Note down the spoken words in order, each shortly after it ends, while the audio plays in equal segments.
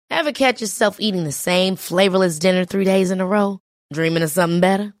Ever catch yourself eating the same flavorless dinner 3 days in a row? Dreaming of something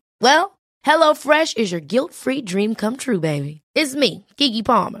better? Well, HelloFresh is your guilt-free dream come true, baby. It's me, Keke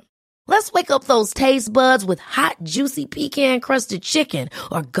Palmer. Let's wake up those taste buds with hot, juicy pecan-crusted chicken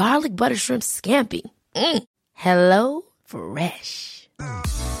or garlic butter shrimp scampi. Hello Fresh.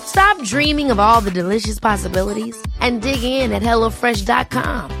 Stop dreaming of all the delicious possibilities and dig in at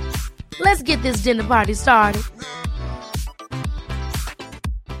HelloFresh.com. Let's get this dinner party started.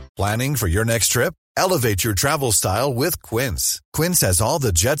 Planning for your next trip? Elevate your travel style with Quince. Quince has all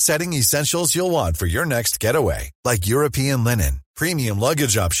the jet-setting essentials you'll want for your next getaway, like European linen, premium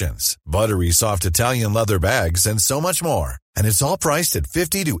luggage options, buttery soft Italian leather bags, and so much more. And it's all priced at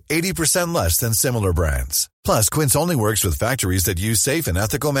 50 to 80% less than similar brands. Plus, Quince only works with factories that use safe and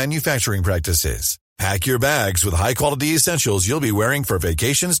ethical manufacturing practices. Pack your bags with high-quality essentials you'll be wearing for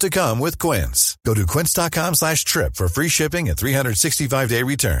vacations to come with Quince. Go to quince.com/trip for free shipping and 365-day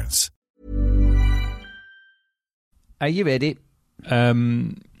returns. Are you ready?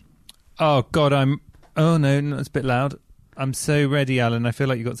 Oh, God, Oh, no, it's a bit loud. I'm so ready, Alan. I feel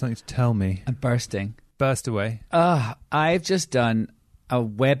like you've got something to tell me. I'm bursting. Burst away. I've just done a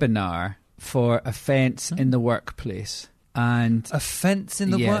webinar for offence in the workplace. And offence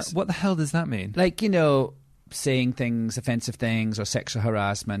in the work? What the hell does that mean? Like, saying things, offensive things, or sexual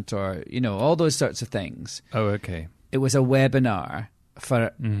harassment, or, all those sorts of things. Oh, okay. It was a webinar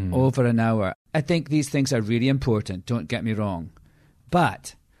for over an hour. I think these things are really important, don't get me wrong.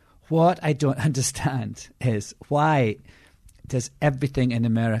 But what I don't understand is, why does everything in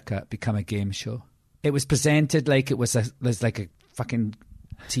America become a game show? It was presented like it was like a fucking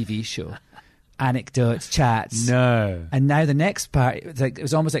TV show. Anecdotes, chats. No. And now the next part, it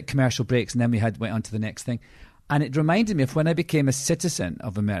was almost like commercial breaks, and then we went on to the next thing. And it reminded me of when I became a citizen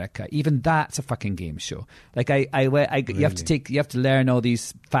of America. Even that's a fucking game show. Like really? You have to learn all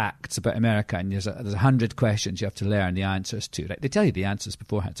these facts about America, and there's 100 questions you have to learn the answers to. Right? They tell you the answers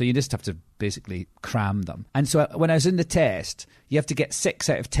beforehand, so you just have to basically cram them. And so when I was in the test, you have to get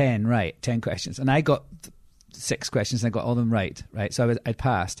 6 out of 10 right, 10 questions, and I got 6 questions and I got all them right. So I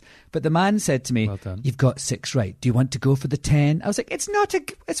passed. But the man said to me, well done. You've got 6 right. Do you want to go for the 10? I was like,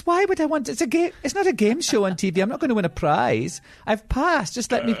 why would I want it's a game? It's not a game show on TV. I'm not going to win a prize. I've passed.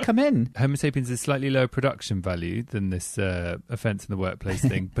 Just let me come in. Homo sapiens is slightly lower production value than this offence in the workplace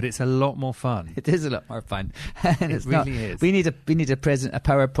thing, but it's a lot more fun. It is a lot more fun. And it really is. We need a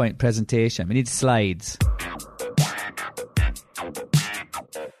PowerPoint presentation. We need slides.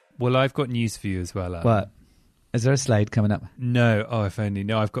 Well, I've got news for you as well, Alan. What? Is there a slide coming up? No. Oh, if only.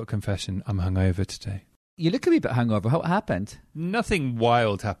 No, I've got a confession. I'm hungover today. You look a wee bit hungover. What happened? Nothing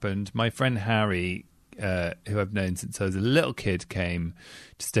wild happened. My friend Harry, who I've known since I was a little kid, came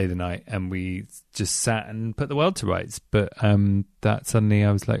to stay the night, and we just sat and put the world to rights. But that suddenly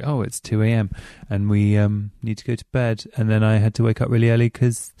I was like, oh, it's 2 a.m. and we need to go to bed. And then I had to wake up really early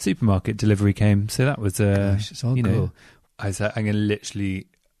because supermarket delivery came. So that was Gosh, it's all cool. I was like,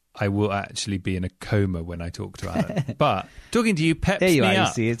 I will actually be in a coma when I talk to Alan. But talking to you peps there you me are, up.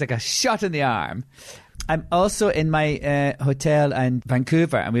 You see, it's like a shot in the arm. I'm also in my hotel in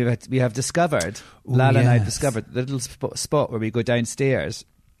Vancouver, and we have discovered, Lala and I have discovered, the little spot where we go downstairs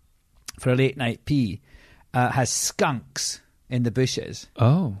for a late night pee has skunks in the bushes.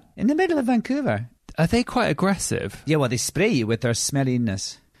 Oh. In the middle of Vancouver. Are they quite aggressive? Yeah, well, they spray you with their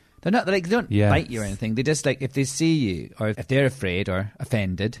smelliness. They're not like, they don't bite you or anything. They just, like, if they see you, or if they're afraid or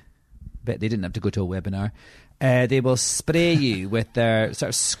offended, bet they didn't have to go to a webinar, they will spray you with their, sort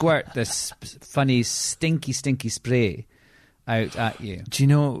of squirt this funny, stinky spray out at you. Do you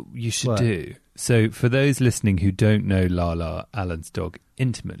know what you should do? So for those listening who don't know Lala, Alan's dog,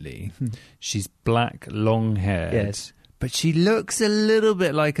 intimately, she's black, long-haired, yes, but she looks a little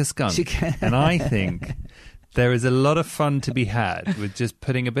bit like a skunk. And I think there is a lot of fun to be had with just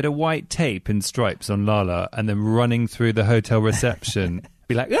putting a bit of white tape and stripes on Lala and then running through the hotel reception,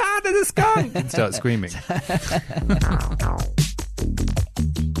 be like, there's a skunk, and start screaming.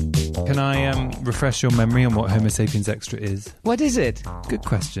 Can I refresh your memory on what Homo Sapiens Extra is? What is it? Good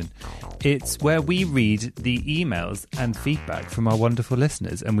question. It's where we read the emails and feedback from our wonderful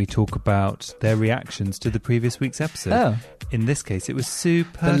listeners, and we talk about their reactions to the previous week's episode. Oh. In this case, it was Sue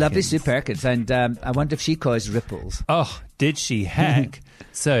Perkins. The lovely Sue Perkins, and I wonder if she caused ripples. Oh, did she? Heck.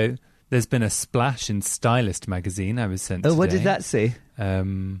 So there's been a splash in Stylist magazine I was sent today. Oh, what did that say?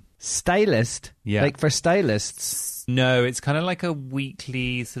 Stylist? Yeah. Like for stylists? No, it's kind of like a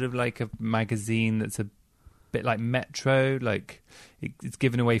weekly, sort of like a magazine that's a bit like Metro. Like it's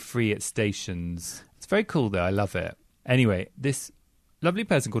given away free at stations. It's very cool though. I love it. Anyway, this lovely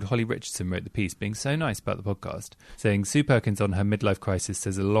person called Holly Richardson wrote the piece, being so nice about the podcast, saying Sue Perkins on her midlife crisis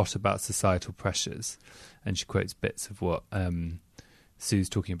says a lot about societal pressures. And she quotes bits of what Sue's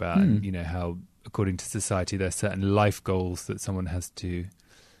talking about, and, you know, how according to society there are certain life goals that someone has to,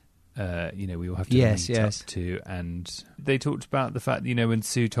 you know, we all have to meet up to. And they talked about the fact, you know, when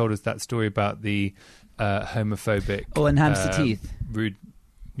Sue told us that story about the homophobic... Oh, and Hamster Teeth. Rude...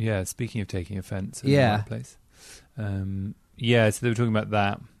 Yeah, speaking of taking offence in the workplace. So they were talking about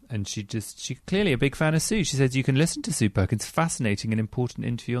that. And she's clearly a big fan of Sue. She says you can listen to Sue Perkins' fascinating and important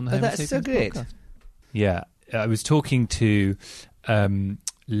interview on the Homo Sapiens that's so great. podcast. Yeah, I was talking to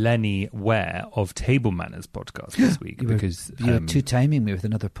Lenny Ware of Table Manners podcast this week because you were two-timing me with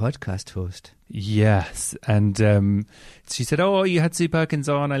another podcast host. Yes, and she said, "Oh, you had Sue Perkins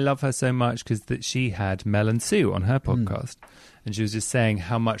on. I love her so much because she had Mel and Sue on her podcast, and she was just saying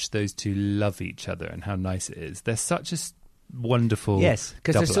how much those two love each other and how nice it is. They're such a wonderful, yes,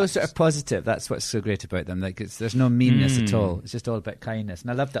 because they're so sort of positive. That's what's so great about them. Like there's no meanness at all. It's just all about kindness.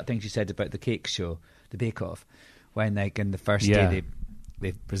 And I love that thing she said about the cake show, the Bake Off, when like in the first day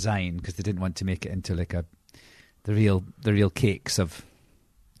they resigned because they didn't want to make it into like the real cakes of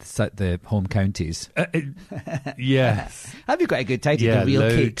the home counties. Yes, have you got a good title? Yeah, the real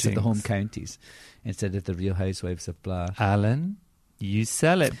cakes of the home counties instead of the Real Housewives of blah. Alan, you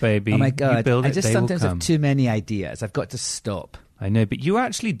sell it, baby. Oh my God, you build I it, just they sometimes will have come. too many ideas. I've got to stop. I know, but you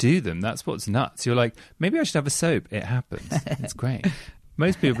actually do them. That's what's nuts. You're like, maybe I should have a soap. It happens. It's great.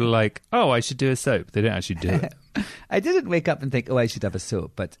 Most people are like, oh, I should do a soap. They don't actually do it. I didn't wake up and think, oh, I should have a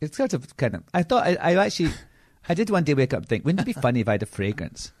soap, but it's sort of kind of. I thought I did one day wake up and think, wouldn't it be funny if I had a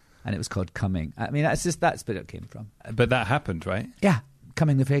fragrance and it was called Coming? I mean, that's where it came from. But that happened, right? Yeah,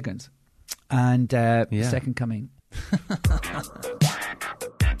 Coming the fragrance, and Second Coming.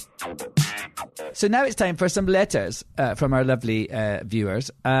 So now it's time for some letters from our lovely viewers.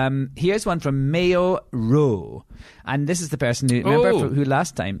 Here's one from Mayo Rowe. And this is the person who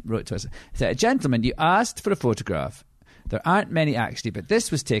last time wrote to us. He said, "Gentlemen, you asked for a photograph. There aren't many actually, but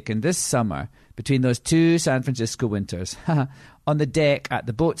this was taken this summer between those two San Francisco winters on the deck at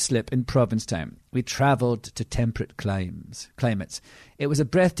the boat slip in Provincetown. We travelled to temperate climates. It was a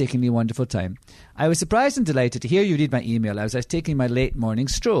breathtakingly wonderful time. I was surprised and delighted to hear you read my email as I was taking my late morning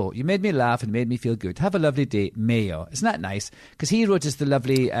stroll. You made me laugh and made me feel good. Have a lovely day, Mayo." Isn't that nice? Because he wrote us the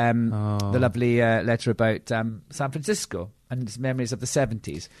lovely letter about San Francisco and his memories of the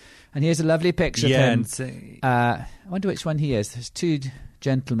 70s. And here's a lovely picture of him. I wonder which one he is. There's two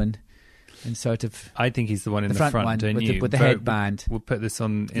gentlemen in sort of... I think he's the one in the front one, don't you? With the headband. We'll put this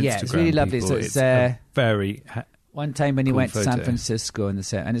on Instagram. Yeah, it's really lovely. People. So it's a very... one time when he cool went photo. to San Francisco in the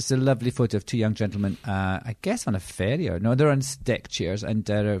set, and it's a lovely photo of two young gentlemen, I guess on a ferry they're on deck chairs and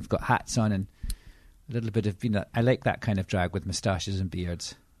they've got hats on and a little bit of, I like that kind of drag with moustaches and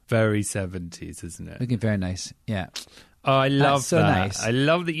beards. Very 70s, isn't it? Looking very nice, yeah. Oh, I love so that. Nice. I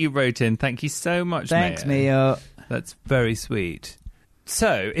love that you wrote in. Thank you so much, Thanks, Mayo. Mayo. That's very sweet.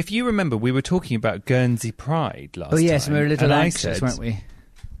 So, if you remember, we were talking about Guernsey Pride last time. Oh, yes, we were a little and anxious, weren't we?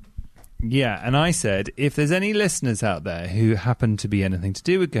 Yeah, and I said, if there's any listeners out there who happen to be anything to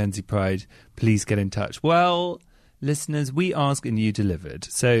do with Guernsey Pride, please get in touch. Well, listeners, we asked and you delivered.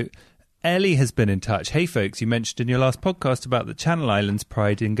 So, Ellie has been in touch. Hey, folks, you mentioned in your last podcast about the Channel Islands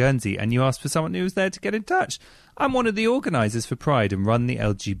Pride in Guernsey, and you asked for someone who was there to get in touch. I'm one of the organisers for Pride and run the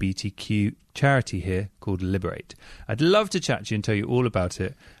LGBTQ charity here called Liberate. I'd love to chat to you and tell you all about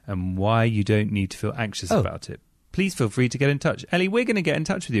it and why you don't need to feel anxious about it. Please feel free to get in touch. Ellie, we're going to get in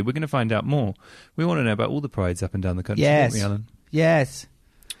touch with you. We're going to find out more. We want to know about all the prides up and down the country, don't we, Alan? Yes.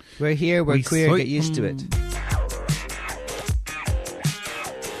 We're here, we're queer, get used to it.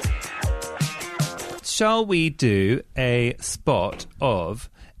 Shall we do a spot of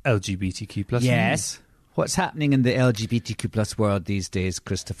LGBTQ plus Yes. news? What's happening in the LGBTQ plus world these days,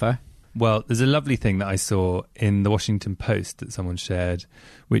 Christopher? Well, there's a lovely thing that I saw in the Washington Post that someone shared,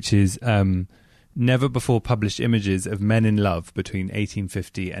 which is never before published images of men in love between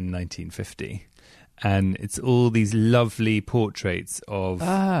 1850 and 1950. And it's all these lovely portraits of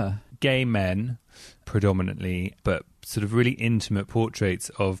gay men, predominantly, but sort of really intimate portraits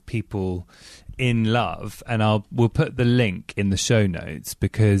of people in love. And we'll put the link in the show notes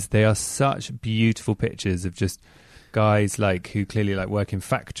because they are such beautiful pictures of just guys who clearly work in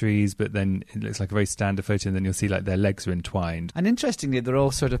factories, but then it looks like a very standard photo, and then you'll see their legs are entwined. And interestingly, they're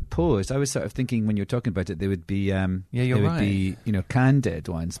all sort of posed. I was sort of thinking when you were talking about it, they would be would be candid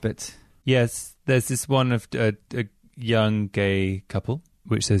ones, but yes, there's this one of a young gay couple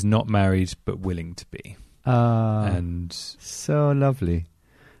which says not married but willing to be. And so lovely.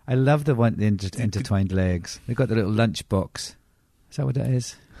 I love the intertwined legs. They've got the little lunchbox Is that what it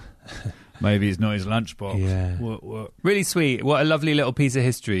is? Maybe it's not his lunchbox. Yeah. What? Really sweet. What a lovely little piece of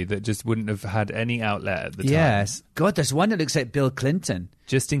history that just wouldn't have had any outlet at the time. Yes. God, there's one that looks like Bill Clinton.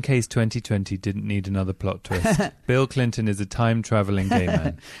 Just in case 2020 didn't need another plot twist. Bill Clinton is a time-travelling gay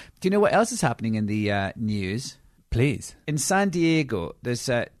man. Do you know what else is happening in the news? Please. In San Diego, there's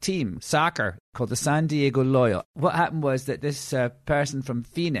a team, soccer, called the San Diego Loyal. What happened was that this person from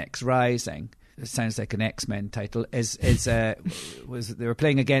Phoenix Rising, it sounds like an X-Men title, was they were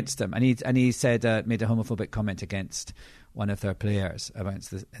playing against him, and he said made a homophobic comment against one of their players,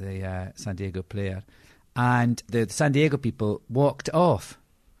 against the San Diego player, and the San Diego people walked off.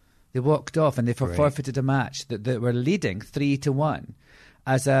 They walked off and they forfeited a match that they were leading 3-1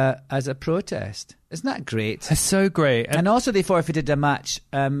 as a protest. Isn't that great? That's so great. And also they forfeited a match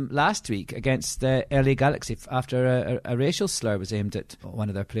last week against the LA Galaxy after a racial slur was aimed at one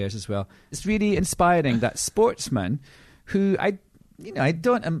of their players as well. It's really inspiring that sportsmen who I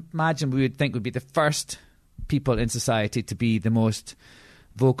don't imagine we would think would be the first people in society to be the most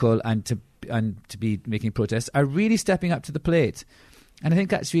vocal and to be making protests are really stepping up to the plate. And I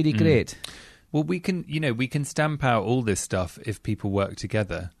think that's really great. Well, we can stamp out all this stuff if people work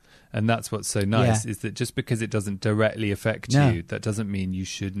together. And that's what's so nice, is that just because it doesn't directly affect you, that doesn't mean you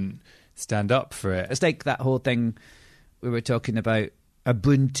shouldn't stand up for it. It's like that whole thing we were talking about,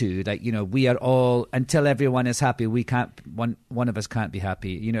 Ubuntu, like, we are all, until everyone is happy, we can't, one of us can't be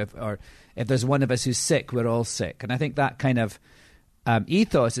happy. If there's one of us who's sick, we're all sick. And I think that kind of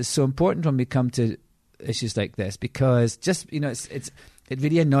ethos is so important when we come to issues like this, because just, it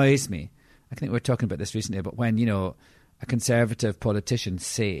really annoys me. I think we were talking about this recently, but when, a conservative politician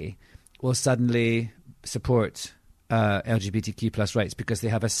will suddenly support LGBTQ plus rights because they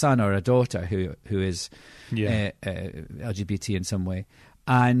have a son or a daughter who is LGBT in some way.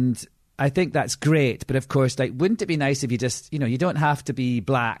 And I think that's great. But of course, wouldn't it be nice if you just, you don't have to be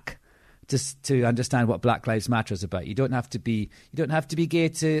black just to understand what Black Lives Matter is about. You don't have to be gay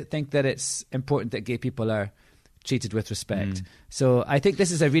to think that it's important that gay people are treated with respect. So I think this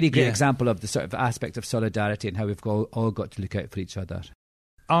is a really great example of the sort of aspect of solidarity and how we've all got to look out for each other.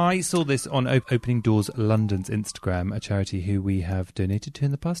 I saw this on Opening Doors London's Instagram, a charity who we have donated to in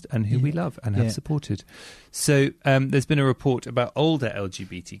the past and who we love and have supported. So there's been a report about older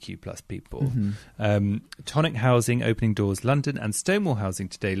LGBTQ plus people. Tonic Housing, Opening Doors London and Stonewall Housing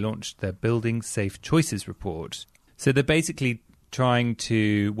today launched their Building Safe Choices report. So they're basically trying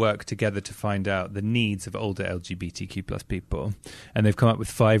to work together to find out the needs of older LGBTQ plus people. And they've come up with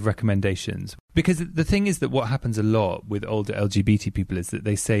 5 recommendations. Because the thing is that what happens a lot with older LGBT people is that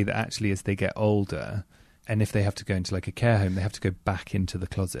they say that actually as they get older, and if they have to go into a care home, they have to go back into the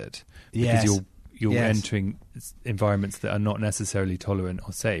closet. Because you're entering environments that are not necessarily tolerant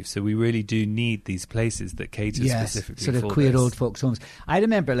or safe. So we really do need these places that cater specifically for sort of queer old folks' homes. I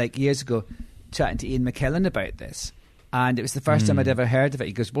remember years ago chatting to Ian McKellen about this. And it was the first time I'd ever heard of it.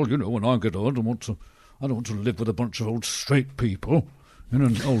 He goes, well, when I get old, I don't want to live with a bunch of old straight people in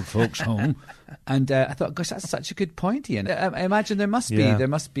an old folks' home. And I thought, gosh, that's such a good point, Ian. I imagine there must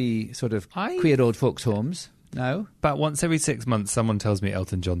be sort of queer old folks' homes now. About once every 6 months, someone tells me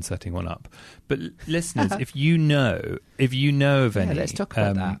Elton John's setting one up. But listeners, if you know of any, let's talk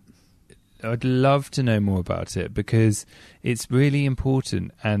about that. I'd love to know more about it because it's really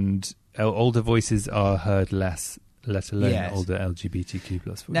important, and older voices are heard less, let alone older LGBTQ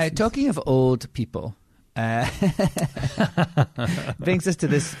plus voices. Now, talking of old people, brings us to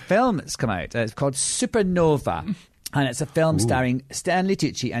this film that's come out. It's called Supernova, and it's a film starring Stanley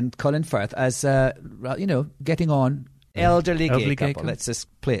Tucci and Colin Firth as, getting on, elderly gay couple. Let's just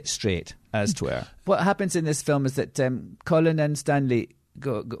play it straight, as 'twere. What happens in this film is that Colin and Stanley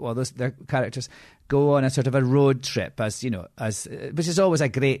their characters go on a sort of a road trip, which is always a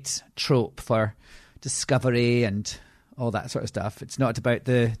great trope for discovery and all that sort of stuff. It's not about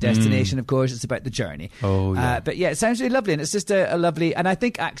the destination, of course, it's about the journey. But it sounds really lovely, and it's just a lovely, and I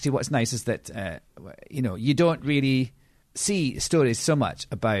think actually what's nice is that you don't really see stories so much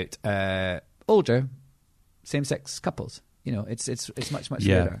about older same-sex couples. It's much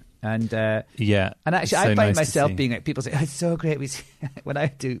rarer. And actually I find myself being like, people say, oh, it's so great we see when I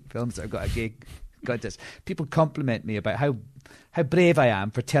do films that I've got a gay contest, people compliment me about how brave I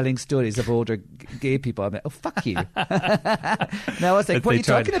am for telling stories of older gay people. I'm like, oh, fuck you. Now I was like, what are you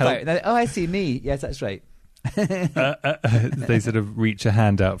talking about? Like, oh, I see me. Yes, that's right. They sort of reach a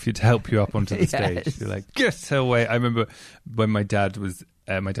hand out for you to help you up onto the stage. You're like, get away. I remember when my dad was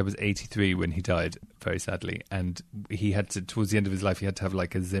 83 when he died, very sadly, and he had to, towards the end of his life, he had to have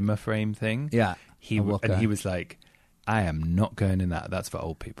a Zimmer frame thing. Yeah, and he was like, I am not going in that. That's for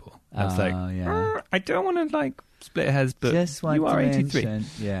old people. That's I don't want to like split hairs, but just you are 83. Mention,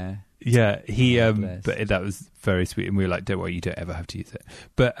 yeah. Yeah, but that was very sweet, and we were like, "Don't worry, you don't ever have to use it."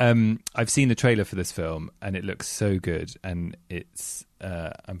 But I've seen the trailer for this film, and it looks so good, and it's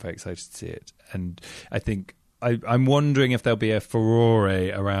I'm very excited to see it. And I think I'm wondering if there'll be a furore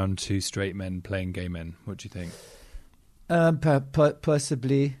around two straight men playing gay men. What do you think?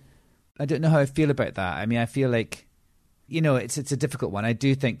 Possibly. I don't know how I feel about that. I mean, I feel like, it's a difficult one. I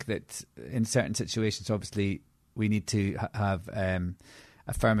do think that in certain situations, obviously, we need to have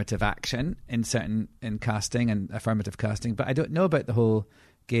affirmative action in casting and affirmative casting, but I don't know about the whole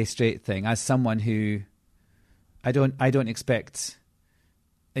gay straight thing. As someone who I don't expect.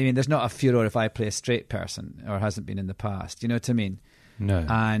 I mean, there's not a furor if I play a straight person, or hasn't been in the past. You know what I mean? No.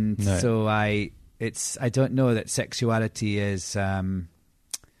 And no. So I don't know that sexuality is.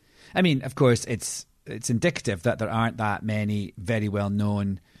 I mean, of course, it's indicative that there aren't that many very well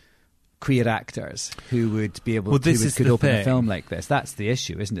known queer actors who would be able could open a film like this. That's the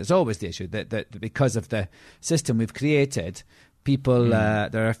issue, isn't it? It's always the issue that because of the system we've created, people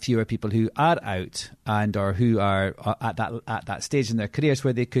there are fewer people who are out and or who are at that stage in their careers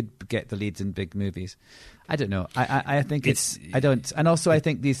where they could get the leads in big movies. I don't know. I think I don't. And also I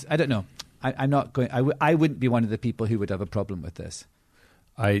think these. I don't know. I'm not going. I wouldn't be one of the people who would have a problem with this.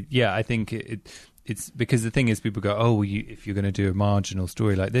 I think it's because the thing is, people go, oh, well, if you're going to do a marginal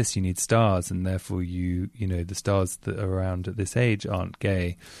story like this, you need stars, and therefore the stars that are around at this age aren't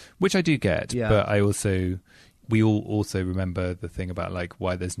gay, which I do get. Yeah. But we all also remember the thing about like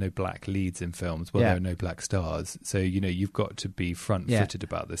why there's no black leads in films. Well, there are no black stars, so you've got to be front-footed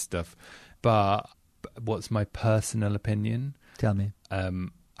about this stuff. But what's my personal opinion? Tell me.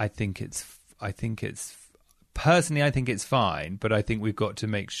 I think it's personally, I think it's fine, but I think we've got to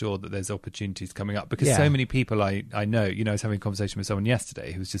make sure that there's opportunities coming up because so many people I know, I was having a conversation with someone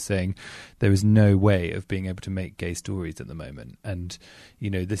yesterday who was just saying there is no way of being able to make gay stories at the moment. And,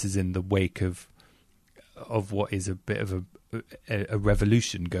 this is in the wake of what is a bit of a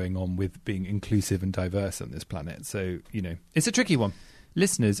revolution going on with being inclusive and diverse on this planet. So, it's a tricky one.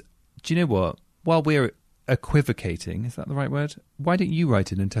 Listeners, do you know what? While we're equivocating, is that the right word? Why don't you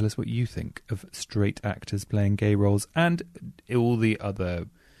write in and tell us what you think of straight actors playing gay roles and all the other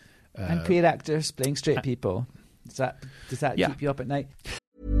and queer actors playing straight people? Does that keep you up at night?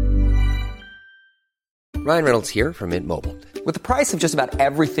 Ryan Reynolds here from Mint Mobile. With the price of just about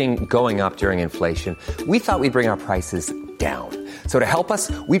everything going up during inflation, we thought we'd bring our prices down. So to help us,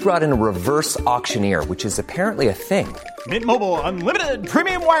 we brought in a reverse auctioneer, which is apparently a thing. Mint Mobile Unlimited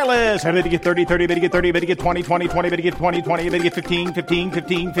Premium Wireless. How to get 30, 30, bit to get 30, bit to get 20, 20, 20, bit to get 20, 20, bit to get 15, 15,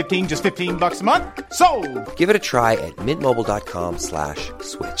 15, 15, just $15 a month? Sold! Give it a try at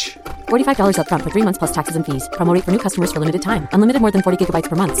mintmobile.com/switch. $45 up front for 3 months plus taxes and fees. Promo rate for new customers for limited time. Unlimited more than 40 gigabytes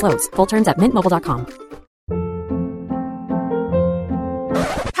per month. Slows full terms at mintmobile.com.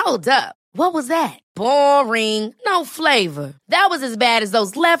 Hold up. What was that? Boring. No flavor. That was as bad as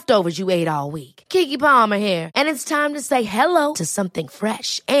those leftovers you ate all week. Keke Palmer here, and it's time to say hello to something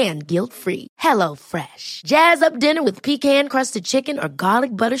fresh and guilt-free. Hello Fresh. Jazz up dinner with pecan-crusted chicken or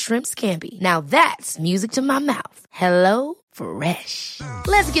garlic butter shrimp scampi. Now that's music to my mouth. Hello Fresh.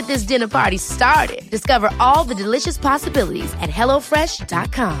 Let's get this dinner party started. Discover all the delicious possibilities at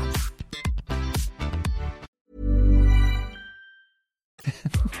HelloFresh.com.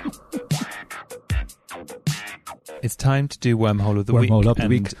 It's time to do Wormhole of the Week. Wormhole of the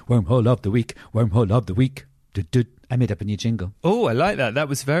Week. Wormhole of the Week. Wormhole of the Week. I made up a new jingle. Oh, I like that. That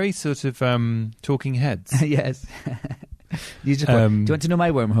was very sort of Talking Heads. Yes. Do you want to know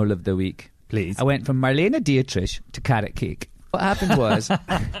my Wormhole of the Week? Please. I went from Marlene Dietrich to carrot cake. What happened was...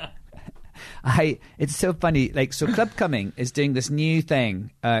 it's so funny. So Club Cumming is doing this new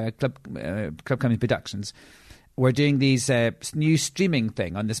thing, Club Cumming Productions. We're doing these new streaming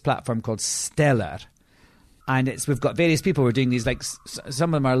thing on this platform called Stellar. And we've got various people. We're doing these,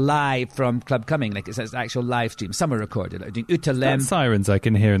 some of them are live from Club Cumming, it's an actual live stream. Some are recorded. We're doing Uta Lem. That's sirens I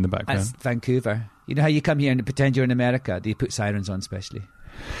can hear in the background. That's Vancouver. You know how you come here and pretend you're in America? They put sirens on specially.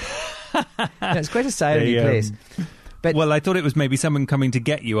 It's quite a siren-y place. But, well, I thought it was maybe someone coming to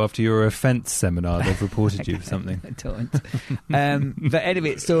get you after your offence seminar. They've reported you for something. Don't. But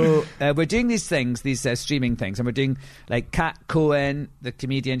anyway, so we're doing these things, these streaming things, and we're doing Kat Cohen, the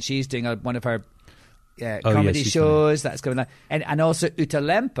comedian. She's doing one of her comedy shows that's going on, and also Uta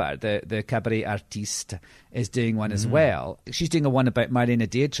Lemper, the cabaret artiste, is doing one as well. She's doing one about Marlene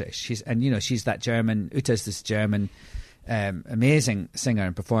Dietrich. She's that German. Uta's this German amazing singer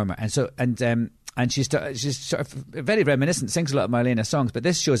and performer, and And she's sort of very reminiscent, sings a lot of Marlena songs, but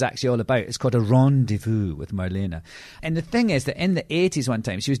this show is actually all about, it's called A Rendezvous with Marlena. And the thing is that in the 80s one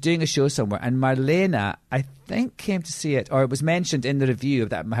time, she was doing a show somewhere, and Marlena, I think, came to see it, or it was mentioned in the review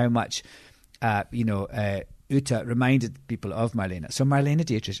of that, how much, Uta reminded people of Marlena. So Marlene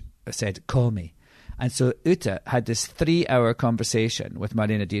Dietrich said, call me. And so Uta had this 3-hour conversation with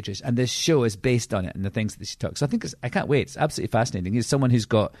Marlene Dietrich, and this show is based on it and the things that she talks. So I think I can't wait. It's absolutely fascinating. He's someone who's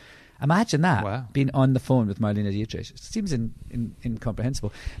got, imagine that, wow, being on the phone with Marlene Dietrich. It seems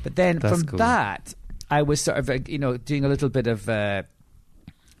incomprehensible. But then from that, I was sort of, doing a little bit of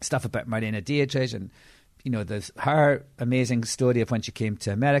stuff about Marlene Dietrich, and there's her amazing story of when she came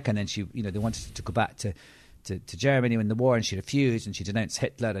to America, and then she, they wanted to go back to Germany in the war, and she refused, and she denounced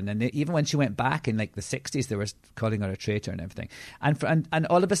Hitler, and then even when she went back in like the 60s, they were calling her a traitor and everything. And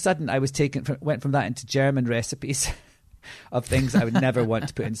all of a sudden, I was went from that into German recipes of things I would never want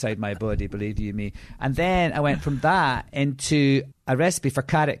to put inside my body, believe you me. And then I went from that into a recipe for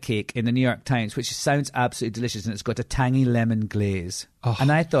carrot cake in the New York Times, which sounds absolutely delicious, and it's got a tangy lemon glaze. Oh,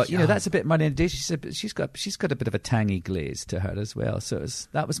 and I thought, that's a bit Marlene Dietrich. She's got a bit of a tangy glaze to her as well. So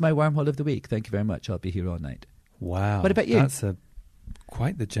that was my wormhole of the week. Thank you very much. I'll be here all night. Wow. What about you? That's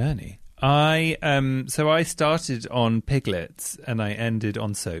quite the journey. I started on piglets and I ended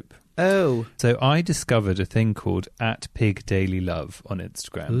on soap. Oh. So I discovered a thing called @PigDailyLove on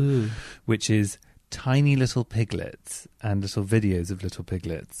Instagram, which is tiny little piglets and little videos of little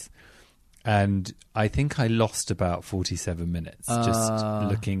piglets. And I think I lost about 47 minutes just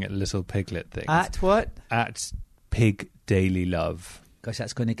looking at little piglet things. At what? @PigDailyLove. Gosh,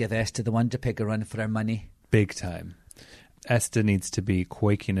 that's going to give Esther the Wonder Pig a run for her money. Big time. Esther needs to be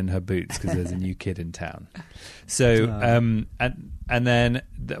quaking in her boots because there's a new kid in town. So, and then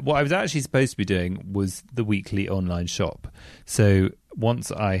what I was actually supposed to be doing was the weekly online shop. So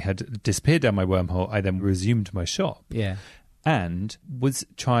once I had disappeared down my wormhole, I then resumed my shop. Yeah. And was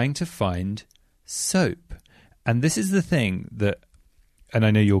trying to find soap. And this is the thing that, and I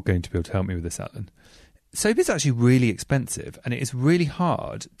know you're going to be able to help me with this, Alan. Soap is actually really expensive, and it is really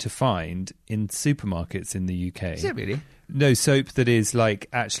hard to find in supermarkets in the UK. Is it really? No, soap that is like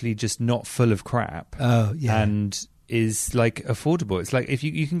actually just not full of crap. Oh, yeah. And is like affordable. It's like if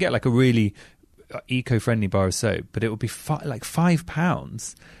you can get like a really eco-friendly bar of soap, but it would be like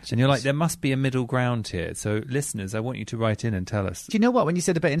 £5. And you're like, there must be a middle ground here. So listeners, I want you to write in and tell us. Do you know what? When you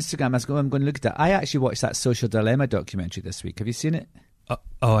said about Instagram, I'm going to look at that. I actually watched that Social Dilemma documentary this week. Have you seen it?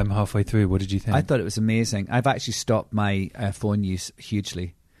 I'm halfway through. What did you think? I thought it was amazing. I've actually stopped my phone use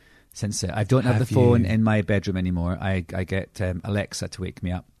hugely since I don't have the phone in my bedroom anymore. I get Alexa to wake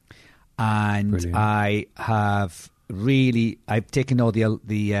me up, and brilliant. I've taken all the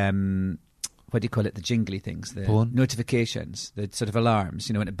what do you call it? The jingly things, the notifications, the sort of alarms.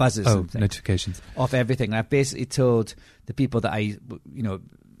 When it buzzes. Oh, notifications off everything. And I've basically told the people that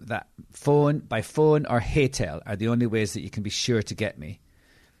that by phone or Haytel are the only ways that you can be sure to get me.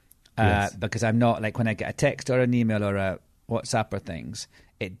 Yes. Because I'm not like when I get a text or an email or a WhatsApp or things,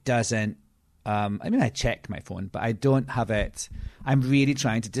 it doesn't. I check my phone, but I don't have it. I'm really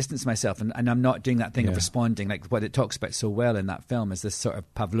trying to distance myself, and I'm not doing that thing of responding, like what it talks about so well in that film is this sort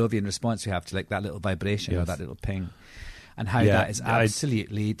of Pavlovian response we have to like that little vibration or that little ping, and how that is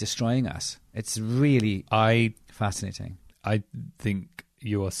absolutely destroying us. It's really fascinating. I think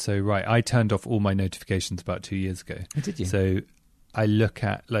you are so right. I turned off all my notifications about 2 years ago. Oh, did you? So I look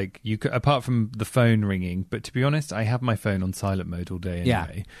at apart from the phone ringing, but to be honest, I have my phone on silent mode all day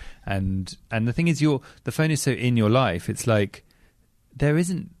anyway. Yeah. And the thing is, the phone is so in your life. It's like there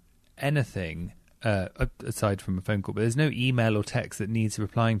isn't anything aside from a phone call, but there's no email or text that needs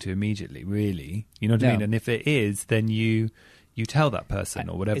replying to immediately. Really, you know what I mean? And if it is, then you tell that person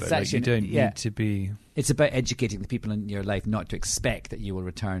or whatever. Like you don't need to be. It's about educating the people in your life not to expect that you will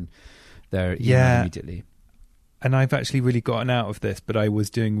return their email immediately. And I've actually really gotten out of this, but I was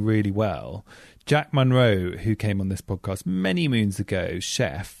doing really well. Jack Monroe, who came on this podcast many moons ago,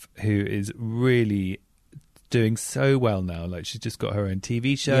 chef, who is really doing so well now. Like she's just got her own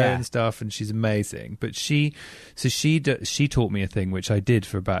TV show and stuff, and she's amazing. But she taught me a thing which I did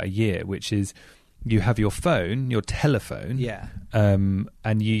for about a year, which is you have your phone, your telephone,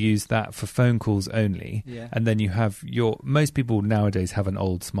 and you use that for phone calls only. Yeah. And then you have most people nowadays have an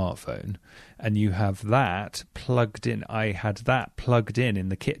old smartphone, and you have that plugged in. I had that plugged in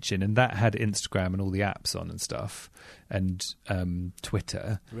the kitchen, and that had Instagram and all the apps on and stuff, and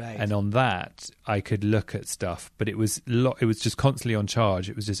Twitter. Right. And on that, I could look at stuff, but it was just constantly on charge.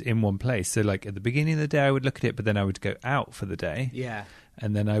 It was just in one place. So like at the beginning of the day, I would look at it, but then I would go out for the day. Yeah.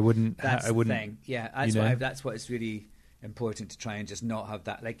 And then I wouldn't. That's the thing. Yeah, that's why. That's what is really important to try and just not have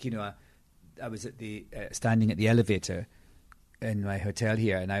that. Like I was at the standing at the elevator in my hotel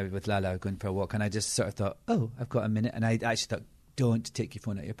here, and I was with Lala going for a walk, and I just sort of thought, oh, I've got a minute, and I actually thought, don't take your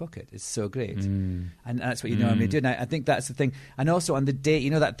phone out of your pocket. It's so great. And that's what you normally do. And I think that's the thing. And also on the day, you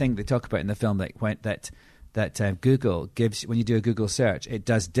know that thing they talk about in the film, like that Google gives, when you do a Google search, it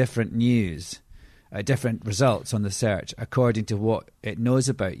does different news, different results on the search according to what it knows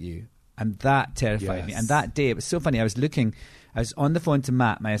about you. And that terrified me. And that day, it was so funny. I was on the phone to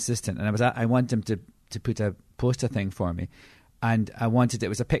Matt, my assistant, and I want him to put a poster thing for me. And it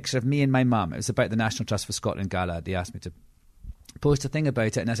was a picture of me and my mum. It was about the National Trust for Scotland Gala. They asked me to post a thing about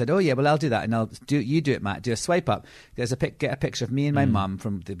it, and I said, oh yeah, well, I'll do that, and you do it, Matt. Do a swipe up. Get a picture of me and my mum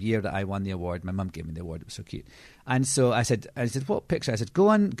from the year that I won the award. My mum gave me the award. It was so cute. And so I said, what picture? I said, go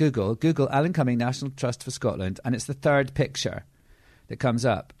on Google Alan Cumming, National Trust for Scotland, and it's the third picture that comes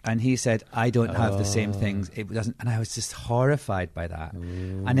up. And he said, I don't have the same things. It doesn't. And I was just horrified by that.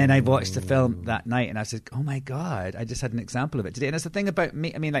 Ooh. And then I watched the film that night, and I said, oh my God, I just had an example of it today. And it's the thing about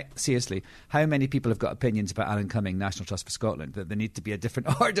me. I mean, like, seriously, how many people have got opinions about Alan Cumming, National Trust for Scotland, that there need to be a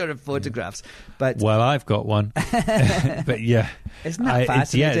different order of photographs? But well, I've got one. But yeah, isn't that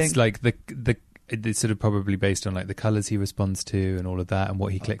fascinating? It's like it's sort of probably based on like the colours he responds to and all of that, and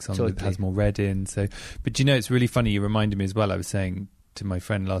what he clicks on that has more red in. So, but you know, it's really funny. You reminded me as well. I was saying to my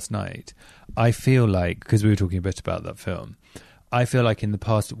friend last night, I feel like, because we were talking a bit about that film, I feel like in the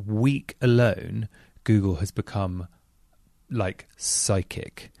past week alone, Google has become like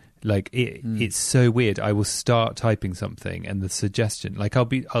psychic. Like it's so weird. I will start typing something, and the suggestion, like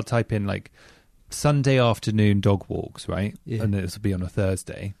I'll type in like Sunday afternoon dog walks, right? Yeah. And this will be on a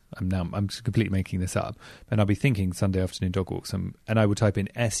Thursday. I'm just completely making this up, and I'll be thinking Sunday afternoon dog walks, and I will type in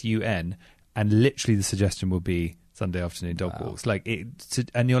SUN, and literally the suggestion will be Sunday afternoon dog walks. Like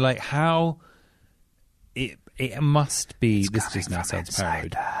and you're like, how it must be. It's this just now sounds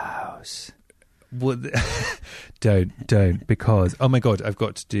paranoid. The house. Well, don't because oh my God, I've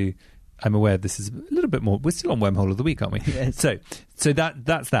got to do. I'm aware this is a little bit more. We're still on Wormhole of the Week, aren't we? Yes. So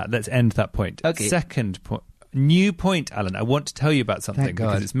that's that. Let's end that point. Okay. Second point. New point, Alan. I want to tell you about something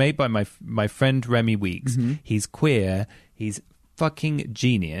because it's made by my friend Remy Weeks. Mm-hmm. He's queer. He's fucking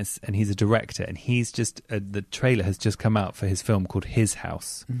genius, and he's a director, and he's just the trailer has just come out for his film called His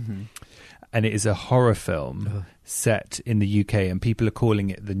House, and it is a horror film set in the UK, and people are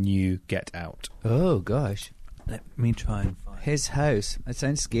calling it the new Get Out. Oh gosh, let me try and find His House. It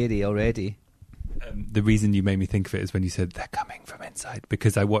sounds scary already. The reason you made me think of it is when you said they're coming from inside,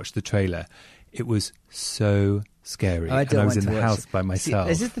 because I watched the trailer. It was so scary, and I was in the house by myself. See,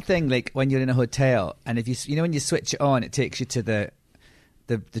 this is the thing, like when you're in a hotel, and if you know when you switch it on, it takes you to the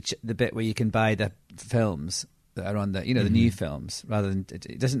bit where you can buy the films that are on the the new films, rather than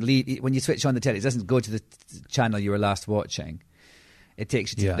it doesn't leave when you switch on the telly. It doesn't go to the channel you were last watching. It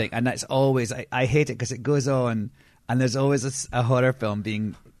takes you to the thing, and that's always I hate it because it goes on, and there's always a horror film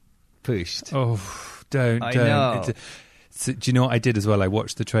being pushed. Oh, don't! Know. So, do you know what I did as well? I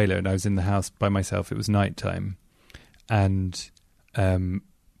watched the trailer, and I was in the house by myself. It was nighttime, and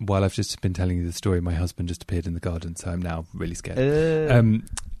while I've just been telling you the story, my husband just appeared in the garden, so I'm now really scared.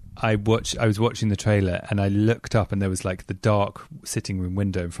 I was watching the trailer, and I looked up, and there was like the dark sitting room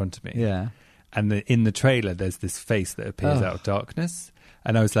window in front of me. Yeah, and in the trailer, there's this face that appears out of darkness,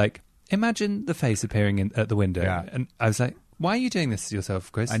 and I was like, imagine the face appearing at the window, and I was like, why are you doing this to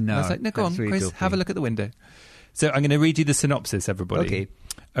yourself, Chris? I know. And I was like, no, go on, really Chris, dopey. have a look at the window. So I'm going to read you the synopsis, everybody.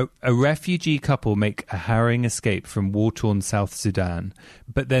 Okay. A refugee couple make a harrowing escape from war-torn South Sudan,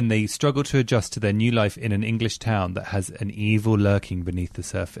 but then they struggle to adjust to their new life in an English town that has an evil lurking beneath the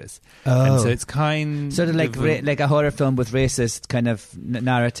surface. Oh. And so it's kind sort of like a horror film with racist kind of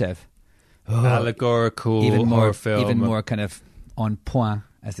narrative. Allegorical even more, horror film. Even more kind of on point,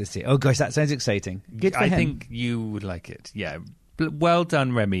 as they say. Oh gosh, that sounds exciting. Good for him. I think you would like it. Yeah. Well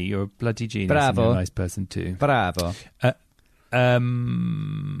done, Remy. You're a bloody genius. Bravo. And you're a nice person too. Bravo.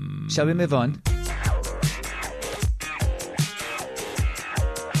 Shall we move on?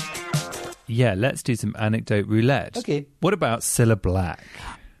 Yeah, let's do some anecdote roulette. Okay. What about Cilla Black?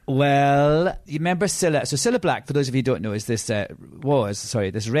 Well, you remember Cilla. So Cilla Black, for those of you who don't know, is this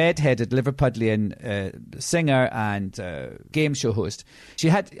red-headed Liverpudlian singer and game show host. She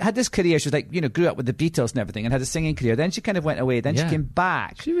had this career. She was like, grew up with the Beatles and everything, and had a singing career. Then she kind of went away. Then she came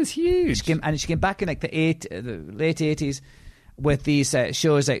back. She was huge. She came back in like the late 80s with these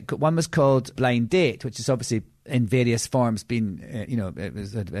shows. Like one was called Blind Date, which is obviously in various forms been, it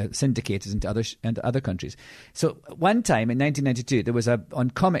was syndicated into other countries. So one time in 1992, there was on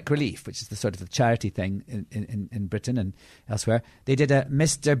Comic Relief, which is the sort of the charity thing in Britain and elsewhere, they did a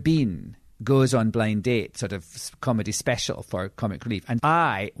Mr. Bean goes on Blind Date sort of comedy special for Comic Relief, and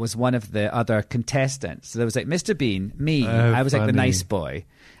I was one of the other contestants. So there was like Mr. Bean, me, I was like the nice boy,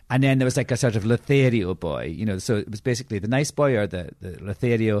 and then there was like a sort of Lothario boy, you know. So it was basically the nice boy or the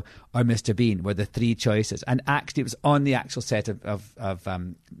Lothario or Mr. Bean were the three choices. And actually, it was on the actual set of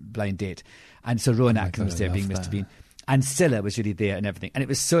Blind Date, and so Rowan Atkinson was there being Mr. Bean. And Scylla was really there and everything. And it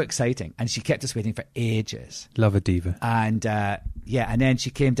was so exciting. And she kept us waiting for ages. Love a diva. And and then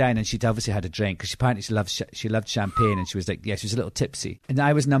she came down and she'd obviously had a drink because apparently she loved champagne. And she was like, she was a little tipsy. And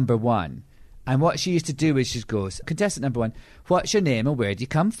I was number one. And what she used to do is she goes, contestant number one, what's your name and where do you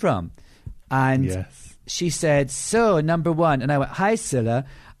come from? And she said, so number one. And I went, hi, Scylla.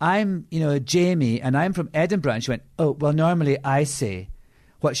 I'm, Jamie and I'm from Edinburgh. And she went, oh, well, normally I say,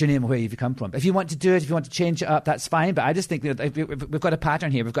 what's your name and where have you come from? If you want to do it, if you want to change it up, that's fine. But I just think that we've got a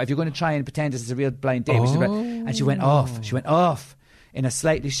pattern here. If you're going to try and pretend this is a real blind date, and she went off. She went off in a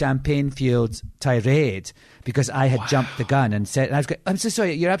slightly champagne-fueled tirade because I had jumped the gun and said, and I was going, I'm so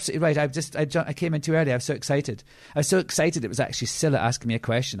sorry, you're absolutely right. I came in too early. I was so excited. It was actually Scylla asking me a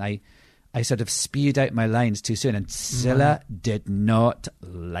question. I sort of spewed out my lines too soon, and Scylla did not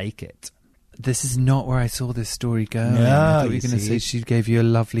like it. This is not where I saw this story go. No, I thought you were going to say she gave you a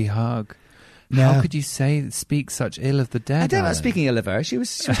lovely hug. No. How could you speak such ill of the dead? I'm not speaking ill of her. She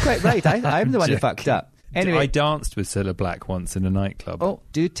was quite right. I'm the one who fucked up. Anyway, I danced with Cilla Black once in a nightclub. Oh,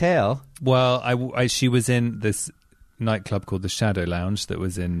 do tell. Well, she was in this nightclub called the Shadow Lounge that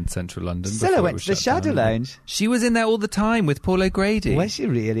was in central London. Cilla went to the Shadow Lounge. She was in there all the time with Paul O'Grady. Was she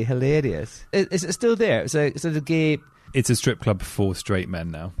really hilarious? Is it still there? It's a sort of gay... It's a strip club for straight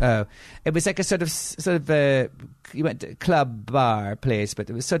men now. Oh, it was like a sort of you went to a club bar place, but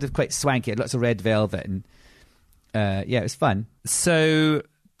it was sort of quite swanky. It had lots of red velvet and it was fun. So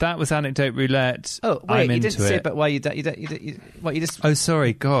that was Anecdote Roulette. Oh wait, you didn't say about why you just. Oh,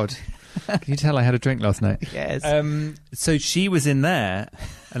 sorry, God. Can you tell I had a drink last night? Yes. So she was in there,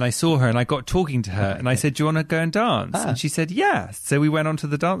 and I saw her, and I got talking to her, and I said, "Do you want to go and dance?" And she said, "Yeah." So we went onto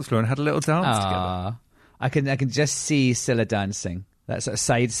the dance floor and had a little dance together. I can just see Scylla dancing. That sort of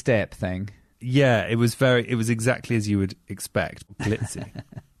sidestep thing. Yeah, it was exactly as you would expect, glitzy.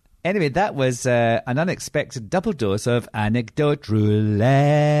 Anyway, that was an unexpected double dose of Anecdote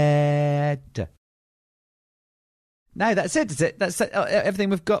Roulette. Now that's it. That's everything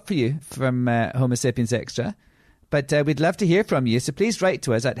we've got for you from Homo Sapiens Extra. But we'd love to hear from you, so please write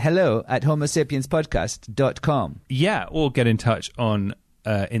to us at hello@homosapienspodcast.com. Yeah, or get in touch on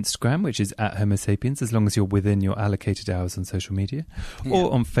Instagram, which is at Homo Sapiens, as long as you're within your allocated hours on social media,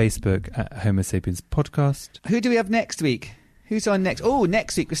 or on Facebook at Homo Sapiens Podcast. Who do we have next week? Who's on next? Oh,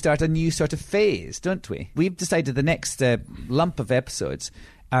 next week we start a new sort of phase, don't we? We've decided the next lump of episodes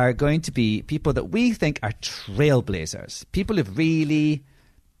are going to be people that we think are trailblazers, people who've really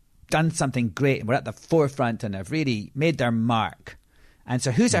done something great and we're at the forefront and have really made their mark. And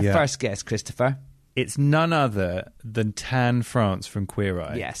so who's our first guest, Christopher? It's none other than Tan France from Queer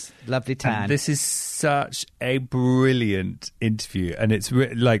Eye. Yes, lovely Tan. And this is such a brilliant interview. And it's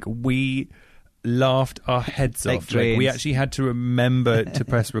we laughed our heads off. Like, we actually had to remember to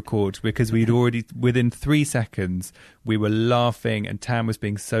press record because we'd already, within 3 seconds, we were laughing and Tan was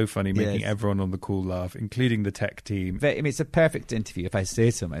being so funny, making everyone on the call laugh, including the tech team. It's a perfect interview, if I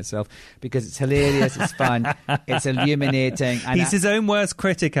say so myself, because it's hilarious, it's fun, it's illuminating. And he's his own worst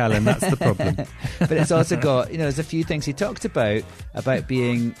critic, Alan, that's the problem. But it's also got, there's a few things he talked about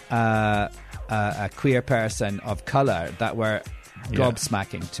being a queer person of colour that were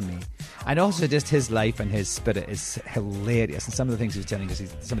gobsmacking to me. And also just his life and his spirit is hilarious, and some of the things he was telling us,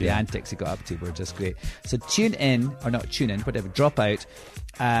 some of the antics he got up to were just great. So tune in, or not tune in, whatever, drop out,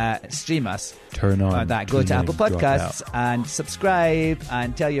 stream us, turn on that, go to Apple Podcasts and subscribe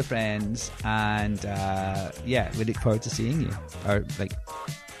and tell your friends, and we look forward to seeing you, or like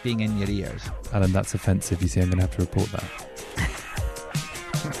being in your ears. Alan, that's offensive. You see, I'm going to have to report that.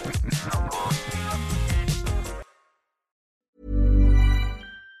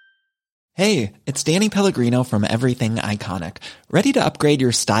 Hey, it's Danny Pellegrino from Everything Iconic. Ready to upgrade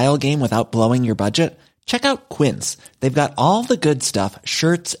your style game without blowing your budget? Check out Quince. They've got all the good stuff,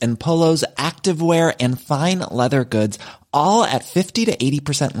 shirts and polos, activewear, and fine leather goods, all at 50 to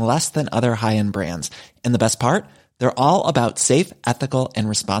 80% less than other high-end brands. And the best part? They're all about safe, ethical, and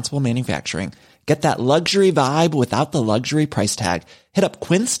responsible manufacturing. Get that luxury vibe without the luxury price tag. Hit up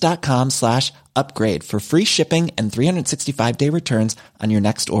quince.com/upgrade for free shipping and 365-day returns on your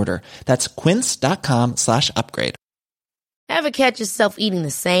next order. That's quince.com/upgrade. Ever catch yourself eating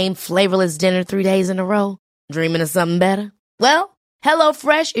the same flavorless dinner 3 days in a row? Dreaming of something better? Well,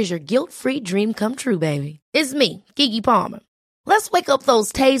 HelloFresh is your guilt-free dream come true, baby. It's me, Keke Palmer. Let's wake up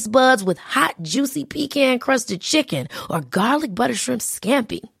those taste buds with hot, juicy pecan-crusted chicken or garlic butter shrimp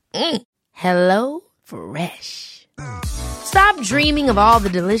scampi. Hello Fresh. Stop dreaming of all the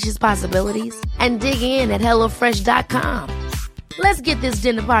delicious possibilities and dig in at HelloFresh.com. Let's get this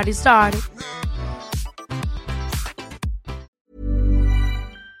dinner party started.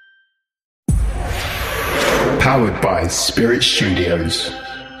 Powered by Spirit Studios.